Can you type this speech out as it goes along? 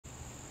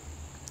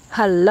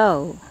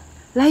Hello,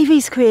 life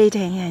is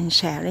creating and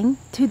sharing.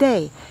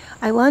 Today,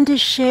 I want to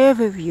share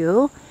with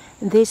you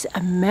this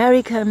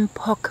American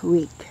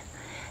pokeweed.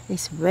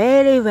 It's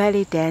very,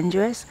 very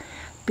dangerous,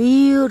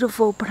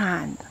 beautiful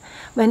plant.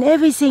 When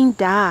everything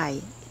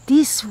dies,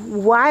 this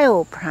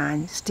wild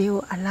plant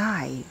still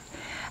alive,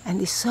 and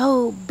it's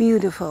so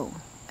beautiful.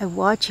 I'm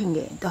watching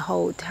it the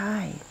whole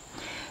time.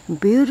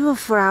 Beautiful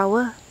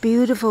flower,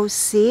 beautiful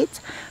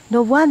seeds.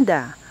 No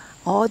wonder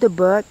all the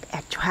birds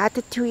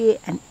attracted to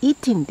it and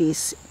eating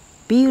these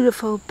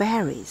beautiful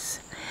berries.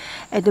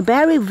 And the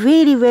berry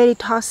really, very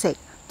toxic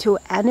to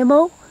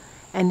animal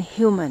and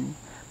human,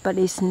 but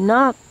it's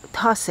not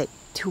toxic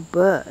to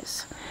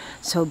birds.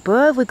 So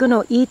birds, we're going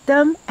to eat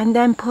them and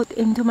then put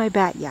into my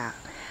backyard.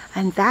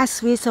 And that's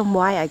the reason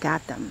why I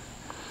got them.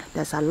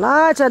 There's a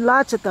lot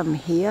of them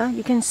here.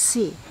 You can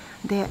see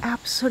they're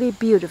absolutely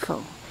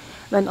beautiful.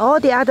 When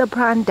all the other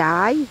plants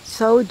die,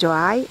 so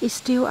dry, it's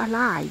still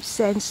alive,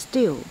 stand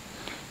still.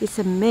 It's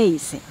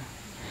amazing.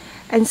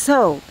 And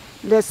so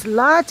there's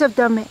lots of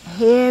them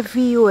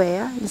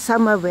everywhere, and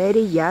some are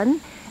very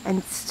young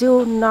and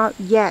still not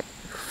yet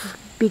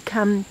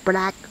become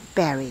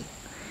blackberry.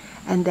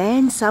 And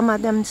then some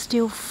of them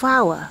still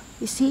flower.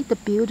 You see the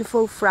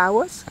beautiful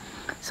flowers?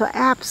 So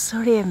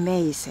absolutely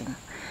amazing.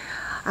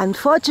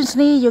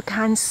 Unfortunately, you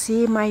can't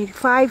see my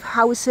 5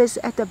 houses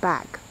at the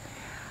back.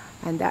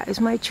 And that is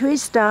my tree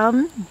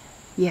stump.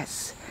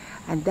 Yes.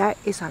 And that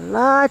is a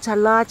lot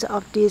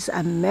of this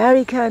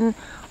American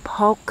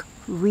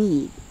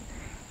pokeweed.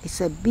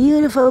 It's a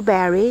beautiful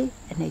berry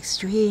and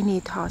extremely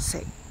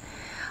toxic.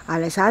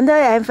 Alexander,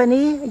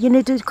 Anthony, you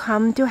need to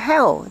come to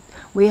help.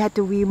 We have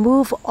to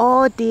remove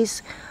all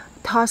these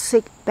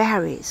toxic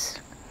berries.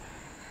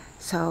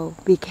 So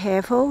be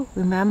careful.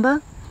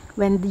 Remember,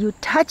 when you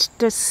touch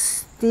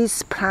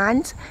these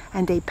plants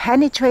and they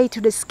penetrate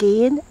to the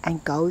skin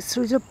and go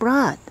through the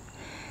blood,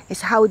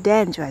 it's how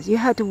dangerous. You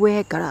have to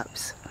wear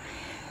gloves.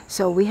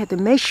 So we have to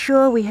make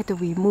sure we have to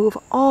remove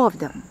all of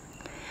them.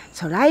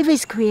 So life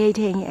is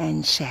creating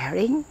and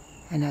sharing,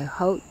 and I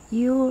hope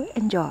you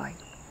enjoy.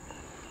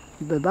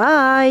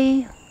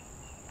 Bye-bye.